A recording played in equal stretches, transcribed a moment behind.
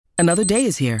Another day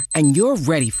is here, and you're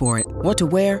ready for it. What to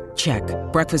wear? Check.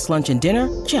 Breakfast, lunch, and dinner?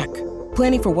 Check.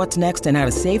 Planning for what's next and how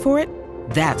to save for it?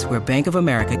 That's where Bank of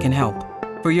America can help.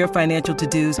 For your financial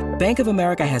to-dos, Bank of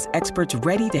America has experts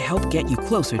ready to help get you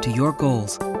closer to your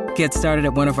goals. Get started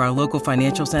at one of our local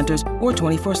financial centers or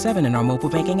 24/7 in our mobile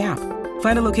banking app.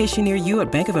 Find a location near you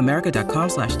at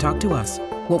bankofamerica.com/talktous.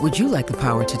 What would you like the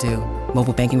power to do?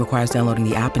 Mobile banking requires downloading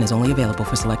the app and is only available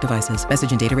for select devices.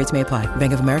 Message and data rates may apply.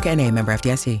 Bank of America N.A., member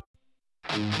FDIC.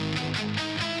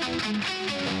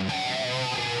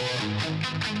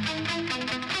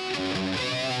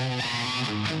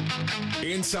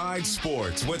 Inside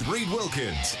Sports with Reed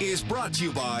Wilkins is brought to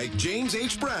you by James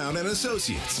H. Brown and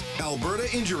Associates,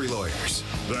 Alberta Injury Lawyers,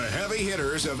 the heavy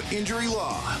hitters of injury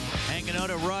law. Hanging out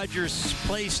at Rogers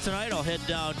Place tonight. I'll head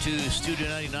down to Studio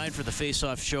 99 for the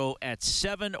face-off show at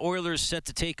 7. Oilers set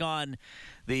to take on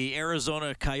the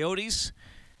Arizona Coyotes.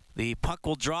 The puck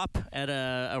will drop at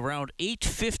around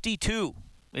 8:52.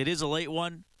 It is a late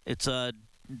one. It's a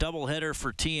doubleheader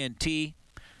for TNT.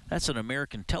 That's an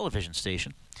American television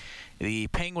station. The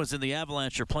Penguins and the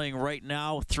Avalanche are playing right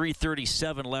now.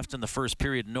 3:37 left in the first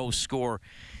period. No score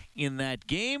in that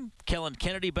game. Kellen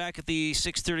Kennedy back at the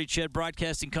 630 CHED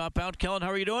Broadcasting Compound. Kellen, how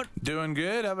are you doing? Doing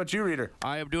good. How about you, Reader?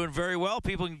 I am doing very well.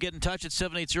 People can get in touch at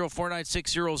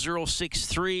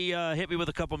 780-496-0063. Hit me with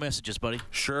a couple messages, buddy.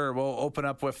 Sure. We'll open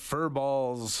up with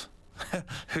Furballs,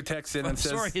 who texts in and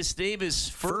says... Sorry, his name is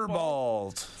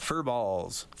Furballs.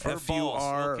 Furballs.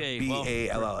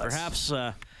 F-U-R-B-A-L-L-S.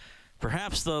 Okay,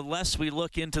 perhaps the less we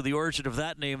look into the origin of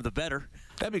that name, the better.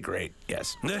 That'd be great,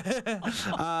 yes.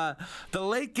 The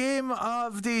late game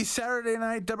of the Saturday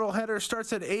night doubleheader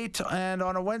starts at 8, and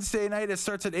on a Wednesday night it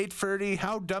starts at 8:30.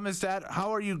 How dumb is that?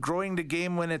 How are you growing the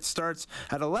game when it starts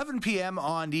at 11 p.m.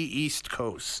 on the East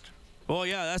Coast? Well,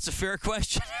 yeah, that's a fair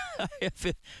question.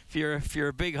 if you're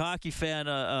a big hockey fan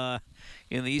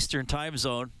in the Eastern time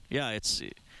zone, yeah, it's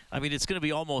going to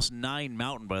be almost 9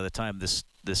 Mountain by the time this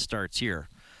starts here.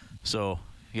 So,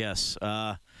 yes.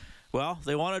 Well,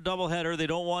 they want a doubleheader. They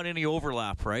don't want any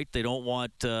overlap, right? They don't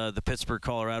want the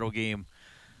Pittsburgh-Colorado game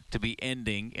to be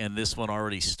ending and this one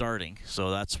already starting.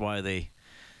 So that's why they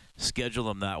schedule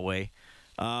them that way.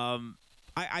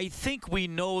 I think we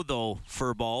know, though,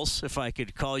 Furballs, if I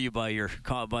could call you by your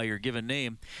given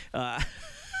name. I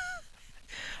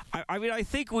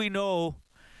think we know,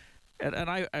 and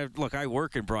I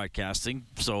work in broadcasting,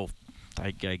 so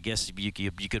I guess you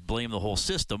could blame the whole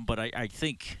system, but I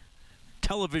think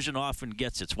television often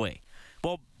gets its way.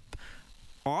 Well,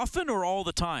 often or all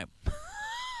the time?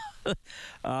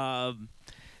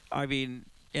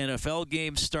 NFL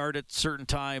games start at certain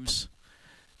times.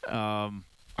 I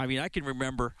can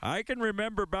remember back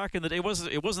in the day. It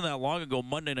wasn't that long ago.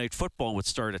 Monday Night Football would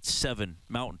start at 7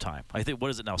 Mountain Time. I think,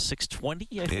 what is it now,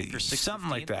 6:20? I think, or 6:15?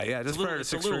 Something like that. Yeah, it's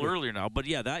a little earlier now. But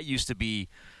yeah, that used to be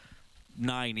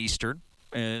 9 Eastern,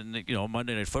 and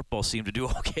Monday Night Football seemed to do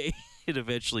okay. It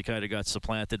eventually kind of got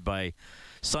supplanted by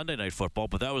Sunday Night Football,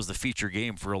 but that was the feature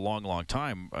game for a long, long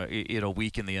time in a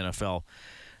week in the NFL.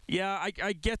 Yeah,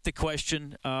 I get the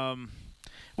question.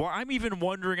 Well, I'm even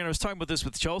wondering, and I was talking about this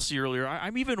with Chelsea earlier,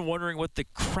 I'm even wondering what the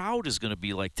crowd is going to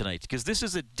be like tonight, because this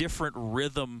is a different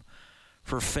rhythm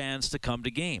for fans to come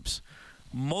to games.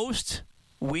 Most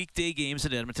weekday games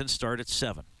in Edmonton start at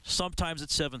 7, sometimes at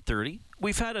 7:30.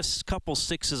 We've had a couple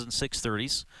 6s and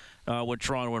 6:30s when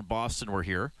Toronto and Boston were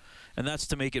here, and that's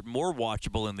to make it more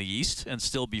watchable in the East and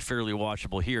still be fairly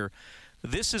watchable here.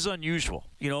 This is unusual,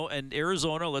 and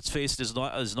Arizona, let's face it, is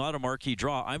not a marquee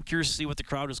draw. I'm curious to see what the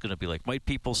crowd is going to be like. Might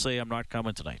people say, I'm not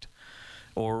coming tonight?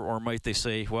 Or might they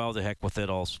say, well, the heck with it,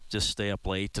 I'll just stay up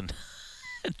late and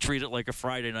treat it like a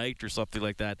Friday night or something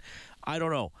like that. I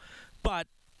don't know. But,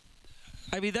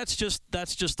 that's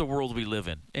just the world we live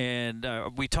in. And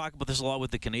we talk about this a lot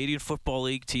with the Canadian Football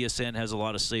League. TSN has a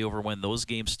lot of say over when those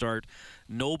games start.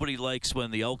 Nobody likes when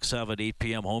the Elks have an 8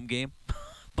 p.m. home game.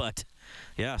 But...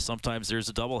 yeah, sometimes there's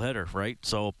a doubleheader, right?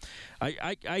 So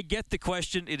I get the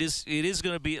question. It is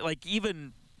going to be like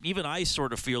even I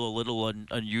sort of feel a little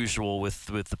unusual with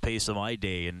the pace of my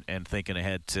day and thinking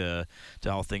ahead to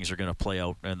how things are going to play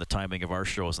out and the timing of our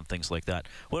shows and things like that.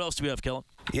 What else do we have, Kellen?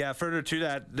 Yeah, further to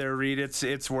that there, Reed,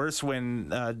 it's worse when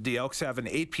the Elks have an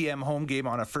 8 p.m. home game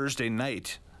on a Thursday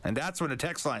night. And that's when the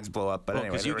text lines blow up. But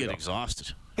anyway, because you get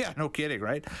exhausted. Yeah, no kidding,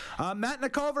 right? Matt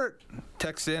McCulvert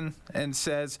texts in and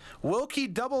says, Wilkie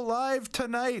double live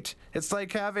tonight. It's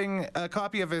like having a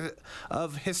copy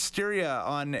of Hysteria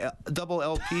on double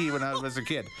LP when I was a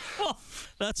kid.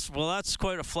 That's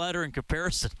quite a flattering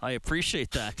comparison. I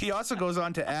appreciate that. He also goes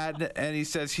on to add, and he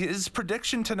says his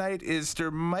prediction tonight is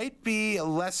there might be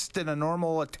less than a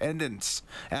normal attendance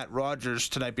at Rogers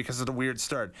tonight because of the weird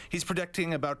start. He's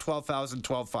predicting about 12,000,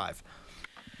 12,500.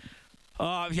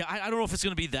 Yeah, I don't know if it's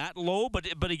going to be that low, but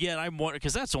again, I'm wondering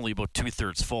because that's only about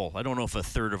 2/3 full. I don't know if a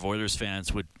third of Oilers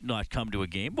fans would not come to a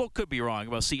game. Well, could be wrong.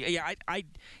 Well, see, yeah,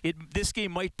 this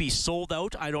game might be sold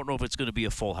out. I don't know if it's going to be a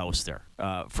full house there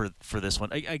for this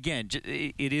one. Again,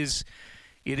 it is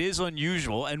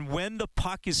unusual, and when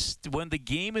the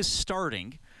game is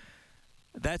starting,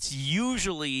 that's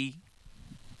usually.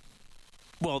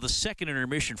 Well, the second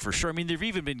intermission for sure. I mean, there've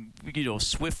even been,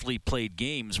 swiftly played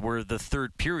games where the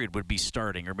third period would be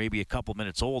starting or maybe a couple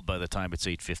minutes old by the time it's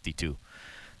 8:52.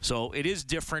 So it is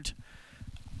different.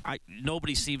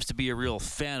 Nobody seems to be a real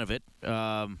fan of it.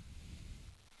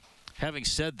 Having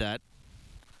said that,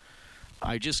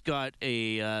 I just got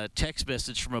a text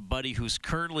message from a buddy who's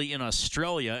currently in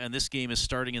Australia, and this game is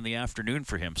starting in the afternoon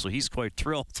for him, so he's quite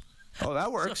thrilled. Oh,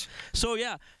 that works. So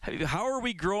yeah, how are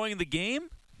we growing the game?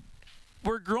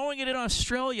 We're growing it in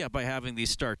Australia by having these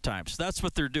start times. That's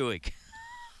what they're doing.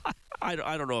 I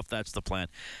don't know if that's the plan.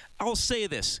 I'll say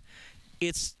this.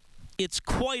 It's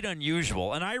quite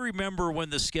unusual. And I remember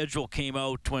when the schedule came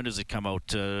out. When does it come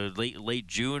out? Late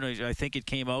June, I think it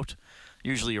came out.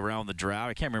 Usually around the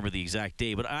draft. I can't remember the exact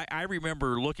day. But I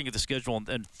remember looking at the schedule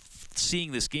and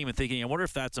seeing this game and thinking, I wonder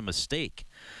if that's a mistake.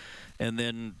 And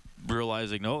then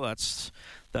realizing, no, that's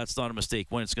not a mistake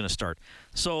when it's going to start.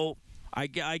 So I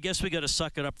guess we got to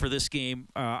suck it up for this game.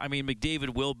 I mean,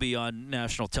 McDavid will be on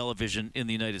national television in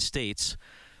the United States,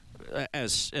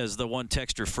 as the one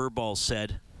texter Furball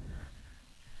said.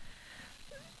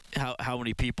 How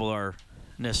many people are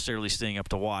necessarily staying up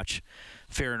to watch?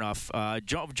 Fair enough.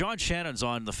 John Shannon's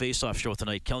on the Face-Off show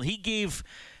tonight. Kellen, he gave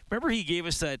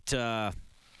us that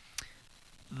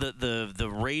the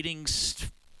ratings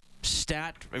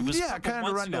stat. It was kind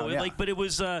of rundown. Yeah. But it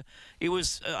was a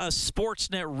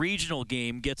Sportsnet regional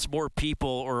game gets more people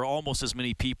or almost as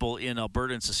many people in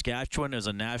Alberta and Saskatchewan as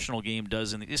a national game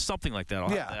does. It's something like that. I'll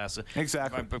have to ask it.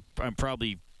 Exactly. I'm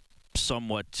probably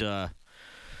somewhat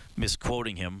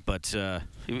misquoting him, but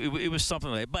it was something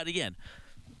like that. But again,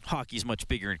 hockey's much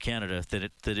bigger in Canada than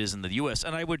it is in the U.S.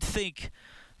 And I would think,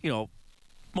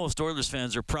 most Oilers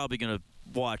fans are probably going to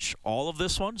watch all of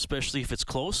this one, especially if it's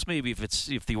close. Maybe if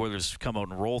the Oilers come out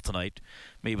and roll tonight,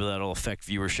 maybe that'll affect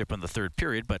viewership in the third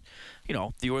period. But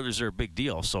the Oilers are a big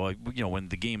deal, so when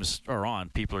the games are on,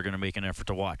 people are going to make an effort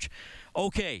to watch.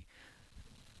 Okay,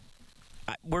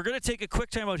 we're going to take a quick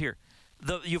time out here.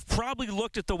 You've probably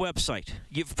looked at the website.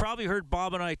 You've probably heard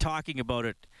Bob and I talking about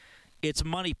it. It's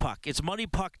MoneyPuck. It's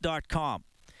MoneyPuck.com,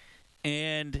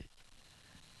 and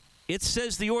it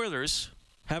says the Oilers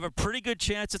have a pretty good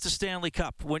chance at the Stanley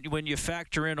Cup when you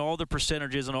factor in all the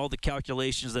percentages and all the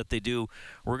calculations that they do.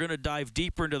 We're going to dive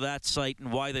deeper into that site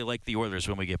and why they like the Oilers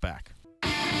when we get back.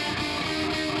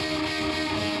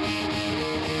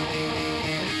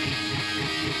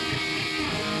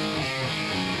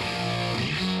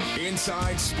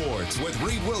 Inside Sports with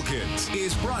Reed Wilkins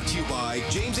is brought to you by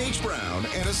James H. Brown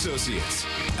and Associates,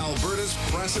 Alberta's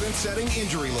precedent-setting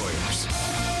injury lawyers.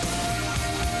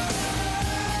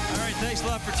 Thanks a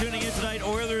lot for tuning in tonight.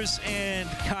 Oilers and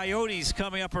Coyotes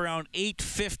coming up around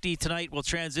 8:50 tonight. We'll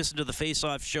transition to the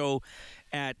Face-Off show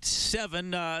at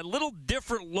 7. A little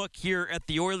different look here at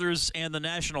the Oilers and the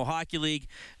National Hockey League.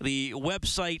 The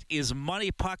website is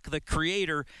MoneyPuck. The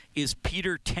creator is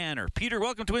Peter Tanner. Peter,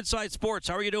 welcome to Inside Sports.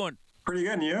 How are you doing? Pretty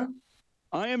good, and you?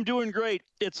 I am doing great.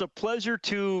 It's a pleasure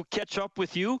to catch up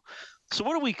with you. So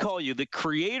what do we call you? The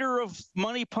creator of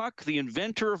MoneyPuck? The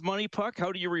inventor of MoneyPuck?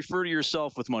 How do you refer to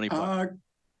yourself with MoneyPuck?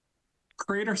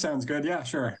 Creator sounds good. Yeah,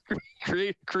 sure.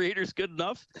 Creator's good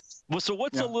enough. Well, so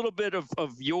what's a little bit of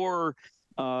your,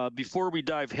 before we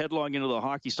dive headlong into the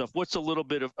hockey stuff, what's a little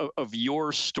bit of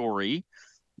your story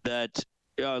that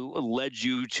led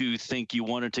you to think you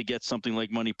wanted to get something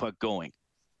like MoneyPuck going?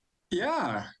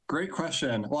 Yeah, great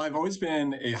question. Well, I've always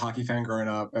been a hockey fan growing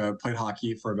up. Played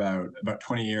hockey for about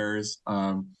 20 years.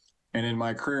 And in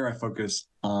my career, I focused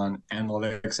on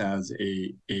analytics as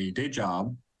a day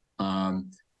job.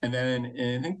 And then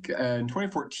I think in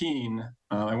 2014,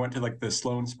 I went to the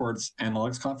Sloan Sports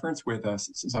Analytics Conference with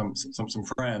some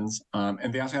friends.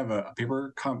 And they actually have a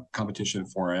paper competition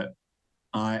for it.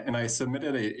 And I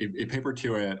submitted a paper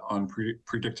to it on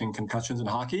predicting concussions in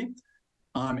hockey.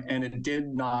 And it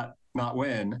did not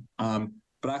win.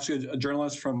 but actually a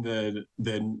journalist from the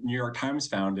New York Times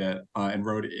found it and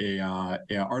wrote a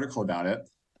article about it.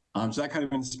 So that kind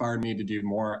of inspired me to do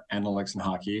more analytics in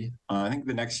hockey. I think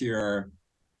the next year,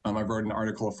 I wrote an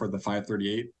article for the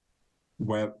 538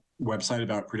 website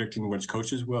about predicting which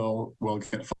coaches will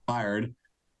get fired.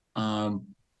 And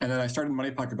then I started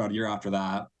MoneyPuck about a year after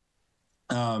that.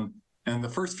 And the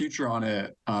first feature on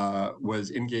it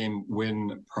was in-game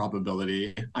win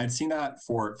probability. I'd seen that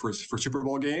for Super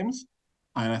Bowl games,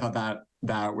 and I thought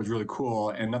that was really cool,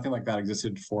 and nothing like that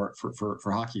existed for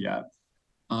hockey yet.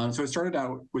 So it started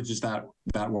out with just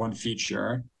that one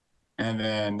feature, and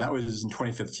then that was in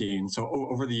 2015. So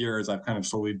over the years, I've kind of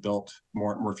slowly built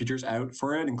more features out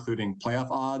for it, including playoff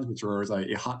odds, which was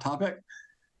a hot topic,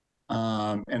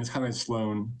 and it's kind of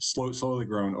slowly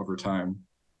grown over time.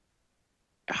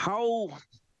 How,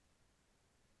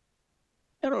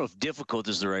 I don't know if difficult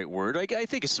is the right word. I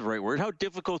think it's the right word. How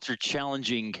difficult or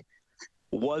challenging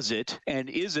was it, and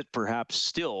is it perhaps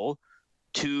still,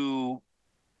 to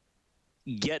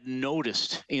get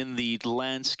noticed in the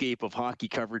landscape of hockey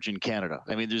coverage in Canada?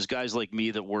 I mean, there's guys like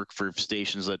me that work for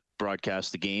stations that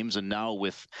broadcast the games, and now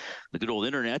with the good old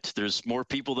internet, there's more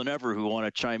people than ever who want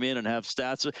to chime in and have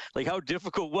stats. Like, how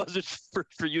difficult was it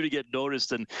for you to get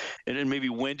noticed, and maybe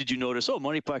when did you notice, oh,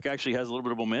 MoneyPuck actually has a little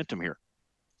bit of momentum here?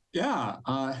 Yeah,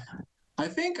 I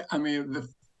think, the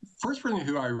first person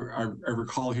who I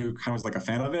recall who kind of was like a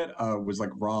fan of it was like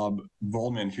Rob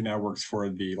Volman, who now works for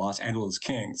the Los Angeles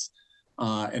Kings.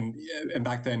 And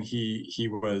back then he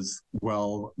was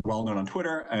well known on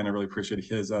Twitter, and I really appreciated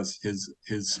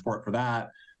his support for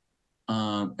that.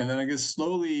 And then I guess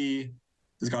slowly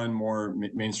has gotten more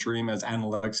mainstream as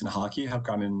analytics in hockey have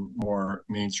gotten more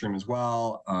mainstream as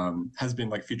well. Has been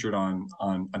like featured on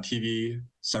TV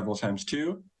several times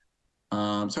too.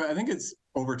 So I think it's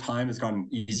over time has gotten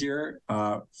easier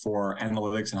for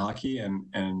analytics in hockey and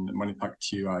MoneyPuck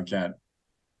to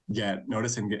get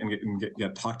noticed and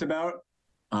get talked about.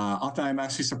 Often I'm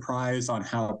actually surprised on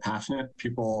how passionate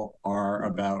people are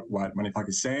about what MoneyPuck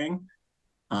is saying.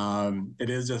 It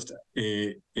is just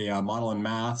a model in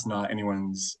maths, not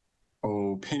anyone's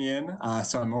opinion.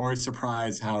 So I'm always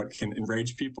surprised how it can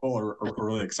enrage people or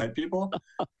really excite people.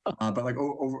 But like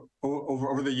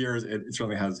over the years, it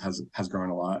certainly has grown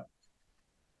a lot.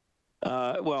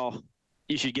 Well,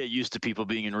 you should get used to people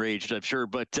being enraged, I'm sure.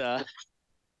 But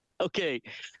okay,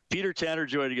 Peter Tanner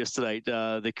joining us tonight,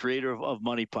 the creator of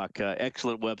MoneyPuck.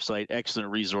 Excellent website, excellent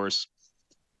resource.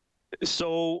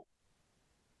 So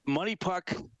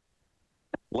MoneyPuck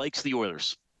likes the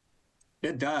Oilers.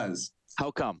 It does.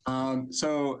 How come?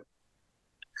 So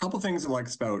a couple things it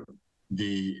likes about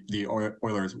the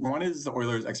Oilers. One is the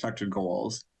Oilers' expected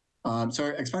goals. So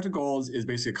expected goals is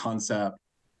basically a concept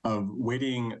of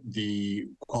weighting the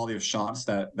quality of shots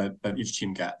that each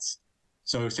team gets.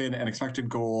 So say an expected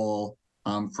goal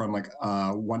from like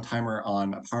a one-timer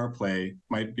on a power play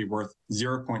might be worth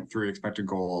 0.3 expected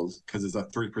goals because there's a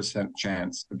 30%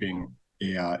 chance of being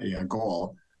a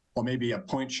goal. While maybe a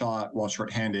point shot while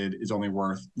shorthanded is only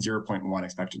worth 0.1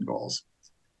 expected goals.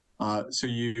 So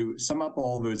you sum up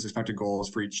all those expected goals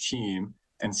for each team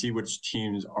and see which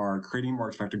teams are creating more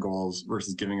expected goals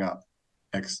versus giving up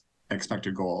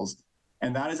expected goals.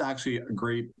 And that is actually a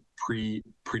great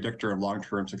predictor of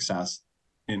long-term success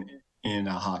in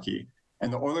hockey.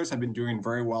 And the Oilers have been doing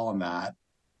very well on that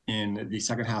in the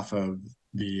second half of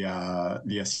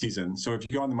the season. So if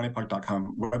you go on the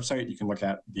MoneyPuck.com website, you can look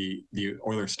at the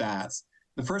Oilers stats.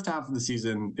 The first half of the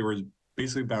season, they were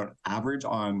basically about average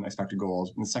on expected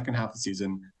goals. In the second half of the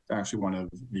season, they're actually one of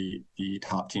the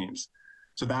top teams.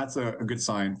 So that's a good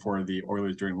sign for the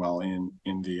Oilers doing well in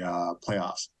the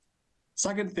playoffs.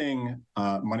 Second thing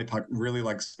MoneyPuck really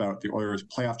likes about the Oilers'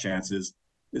 playoff chances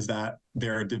is that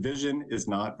their division is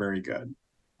not very good.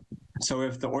 So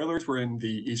if the Oilers were in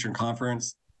the Eastern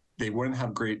Conference, they wouldn't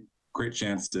have great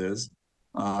chances.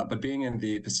 But being in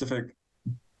the Pacific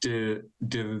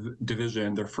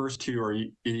division, their first two or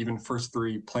even first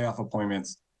three playoff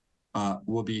appointments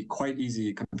will be quite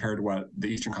easy compared to what the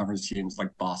Eastern Conference teams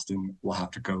like Boston will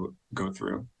have to go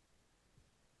through.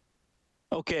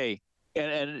 Okay,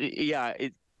 and yeah,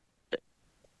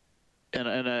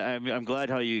 I'm glad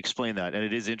how you explained that, and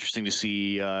it is interesting to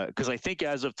see because I think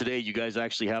as of today, you guys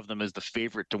actually have them as the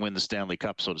favorite to win the Stanley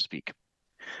Cup, so to speak.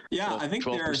 Yeah, 12, I think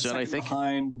they're second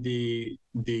behind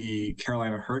the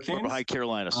Carolina Hurricanes. Or behind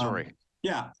Carolina, sorry.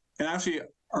 Yeah, and actually,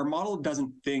 our model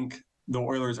doesn't think the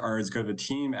Oilers are as good of a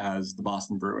team as the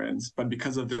Boston Bruins, but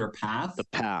because of their path,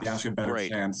 they actually have a better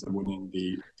chance of winning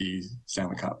the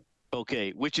Stanley Cup.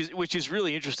 Okay, which is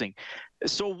really interesting.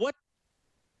 So what's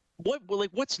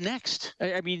next?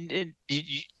 I mean,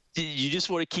 you just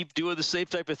want to keep doing the same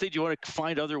type of thing? Do you want to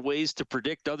find other ways to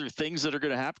predict other things that are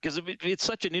going to happen? Because it's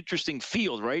such an interesting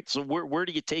field, right? So where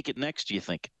do you take it next, do you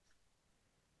think?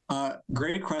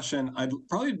 Great question. I'd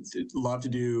probably love to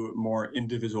do more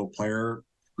individual player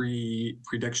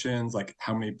predictions, like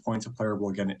how many points a player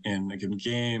will get in a given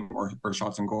game or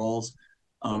shots and goals.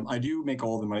 I do make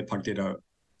all the MoneyPuck data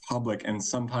public, and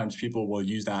sometimes people will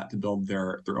use that to build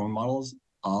their own models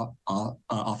off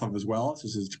of as well. So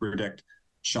this is to predict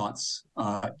shots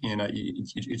in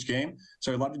each game.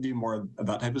 So I'd love to do more of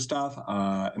that type of stuff,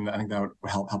 and I think that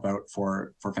would help out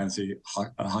for fantasy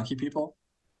hockey people.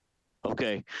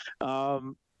 Okay.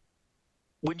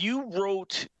 When you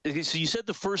wrote, so you said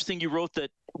the first thing you wrote that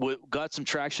got some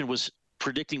traction was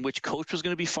predicting which coach was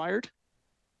going to be fired?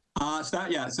 So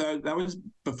that was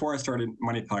before I started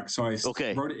MoneyPuck. So I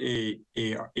wrote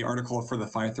a article for the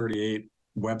 538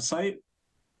 website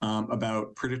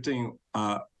about predicting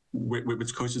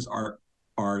which coaches are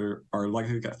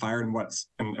likely to get fired and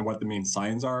what the main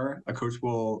signs are a coach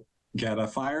will get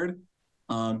fired.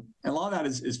 And a lot of that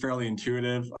is fairly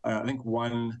intuitive. I think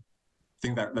one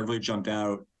thing that really jumped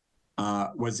out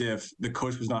was if the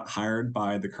coach was not hired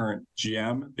by the current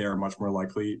GM, they are much more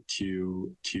likely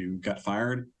to get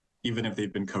fired, even if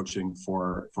they've been coaching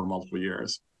for multiple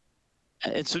years.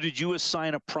 And so did you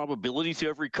assign a probability to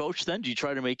every coach then? Do you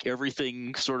try to make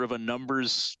everything sort of a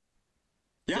numbers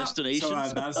destination? So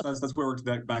that's where we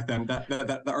worked back then.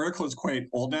 The article is quite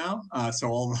old now. So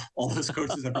all those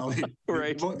coaches have probably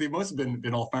right. They must have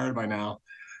been all fired by now.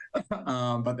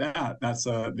 But that's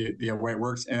the way it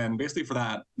works. And basically for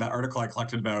that article, I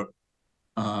collected about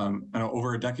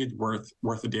over a decade worth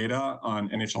of data on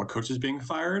NHL coaches being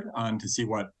fired, to see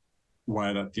what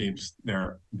themes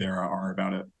there are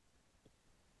about it.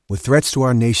 With threats to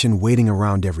our nation waiting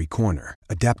around every corner,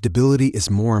 adaptability is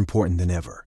more important than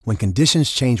ever. When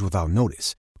conditions change without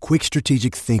notice, quick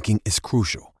strategic thinking is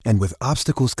crucial. And with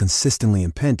obstacles consistently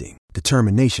impending,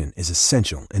 determination is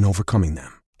essential in overcoming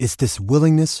them. It's this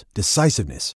willingness,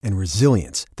 decisiveness, and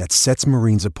resilience that sets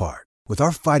Marines apart. With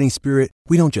our fighting spirit,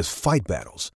 we don't just fight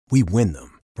battles, we win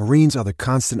them. Marines are the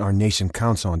constant our nation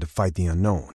counts on to fight the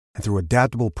unknown. And through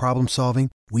adaptable problem solving,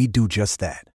 we do just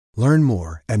that. Learn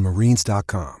more at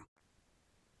Marines.com.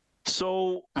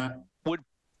 So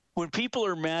when people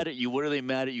are mad at you, what are they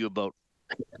mad at you about?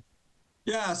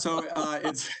 Yeah, so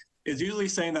it's usually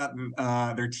saying that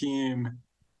their team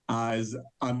is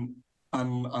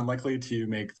unlikely to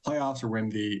make the playoffs or win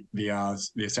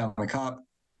the Stanley Cup,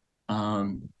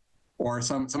 or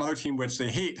some other team which they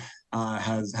hate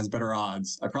has better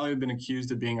odds. I've probably been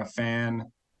accused of being a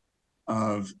fan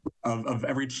of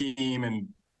every team, and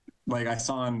like I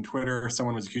saw on Twitter,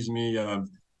 someone was accusing me of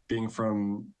being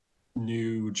from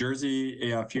New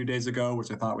Jersey a few days ago,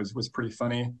 which I thought was pretty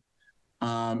funny.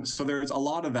 So there's a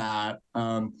lot of that.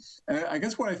 And I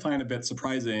guess what I find a bit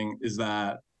surprising is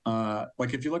that,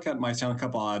 like if you look at my Stanley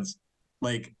Cup odds,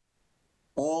 like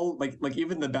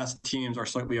even the best teams are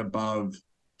slightly above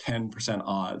 10%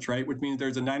 odds, right? Which means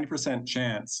there's a 90%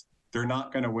 chance they're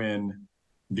not going to win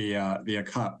the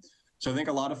cup. So I think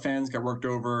a lot of fans get worked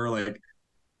over, like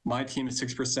my team is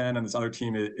 6% and this other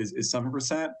team is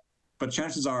 7%, but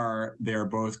chances are they're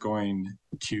both going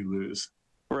to lose.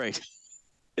 Right.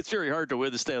 It's very hard to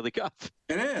win the Stanley Cup.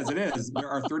 It is. There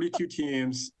are 32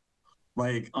 teams.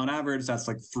 Like on average, that's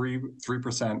like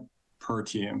 3% per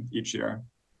team each year.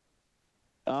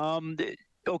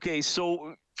 Okay,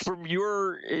 so from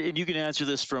and you can answer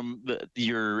this from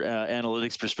your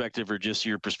analytics perspective or just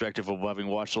your perspective of having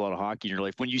watched a lot of hockey in your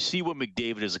life. When you see what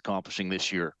McDavid is accomplishing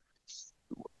this year,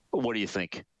 what do you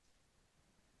think?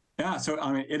 Yeah, so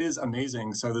I mean, it is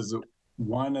amazing. So there's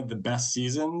one of the best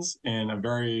seasons in a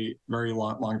very, very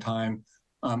long time.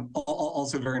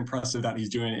 Also very impressive that he's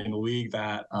doing it in a league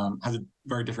that has a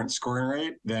very different scoring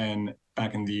rate than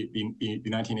back in the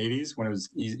 1980s when it was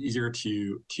easier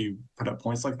to put up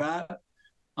points like that.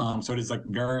 So it is like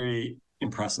very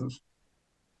impressive.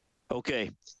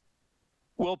 Okay.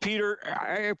 Well, Peter,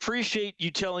 I appreciate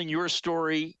you telling your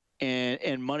story and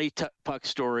MoneyPuck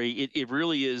story. It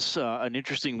really is an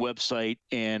interesting website,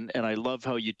 and I love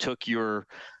how you took your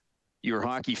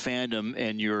hockey fandom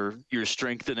and your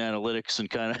strength in analytics and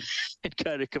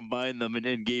kind of combined them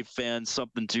and gave fans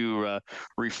something to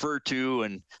refer to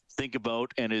and think about,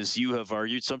 and as you have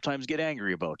argued, sometimes get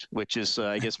angry about, which is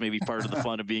I guess maybe part of the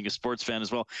fun of being a sports fan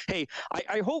as well. Hey,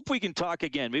 I hope we can talk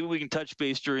again. Maybe we can touch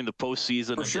base during the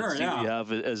postseason and see what you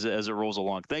have as it rolls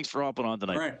along. Thanks for hopping on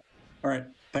tonight. All right.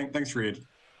 Thanks, Reed.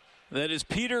 That is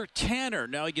Peter Tanner.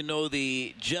 Now you know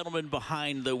the gentleman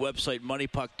behind the website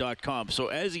MoneyPuck.com. So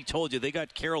as he told you, they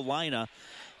got Carolina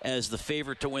as the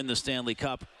favorite to win the Stanley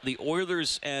Cup, the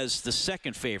Oilers as the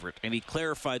second favorite. And he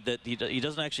clarified that he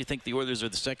doesn't actually think the Oilers are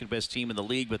the second best team in the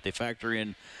league, but they factor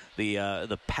in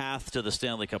the path to the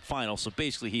Stanley Cup final. So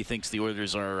basically he thinks the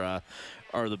Oilers are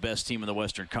the best team in the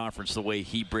Western Conference, the way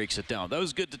he breaks it down. That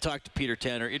was good to talk to Peter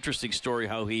Tanner. Interesting story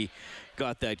how he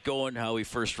got that going, how he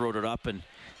first wrote it up. And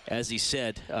as he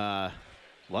said, a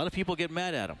lot of people get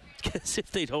mad at him because if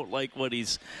they don't like what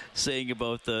he's saying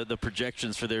about the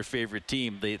projections for their favorite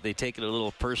team, they take it a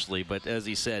little personally. But as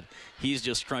he said, he's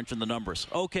just crunching the numbers.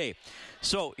 Okay,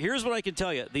 so here's what I can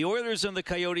tell you. The Oilers and the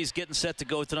Coyotes getting set to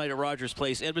go tonight at Rogers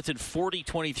Place. Edmonton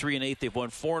 40-23-8. They've won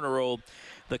 4 in a row.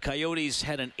 The Coyotes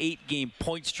had an 8-game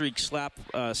point streak snap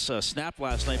last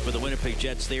night for the Winnipeg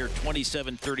Jets. They are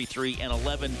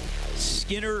 27-33-11.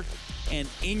 Skinner and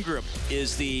Ingram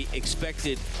is the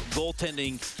expected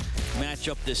goaltending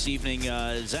matchup this evening.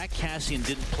 Zach Kassian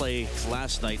didn't play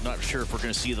last night. Not sure if we're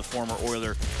going to see the former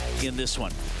Oiler in this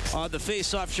one. On the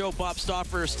Face-Off Show, Bob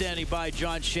Stauffer standing by.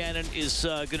 John Shannon is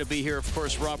going to be here. Of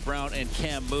course, Rob Brown and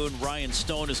Cam Moon. Ryan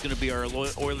Stone is going to be our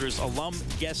Oilers alum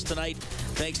guest tonight.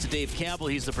 Thanks to Dave Campbell.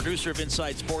 He's the producer of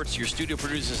Inside Sports. Your studio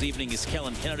producer this evening is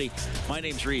Kellen Kennedy. My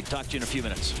name's Reed. Talk to you in a few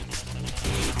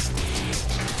minutes.